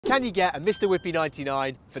Can you get a Mr Whippy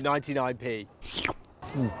 99 for 99p?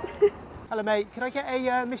 Hello mate, can I get a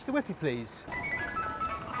Mr Whippy please?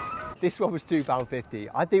 This one was £2.50.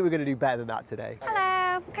 I think we're going to do better than that today.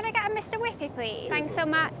 Hello, can I get a Mr Whippy please? Thanks so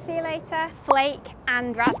much, see you later. Flake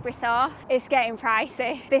and raspberry sauce. It's getting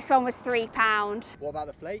pricey. This one was £3. What about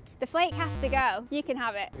the flake? The flake has to go. You can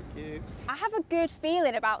have it. Thank you. I have a good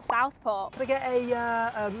feeling about Southport. Can I get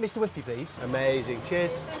a Mr Whippy please? Amazing,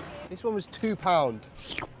 cheers. This one was £2.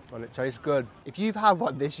 And it tastes good. If you've had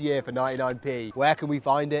one this year for 99p, where can we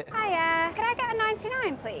find it? Hiya, can I get a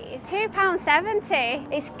 99 please?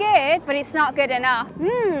 £2.70. It's good, but it's not good enough.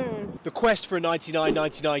 The quest for a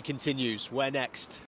 99.99 continues. Where next?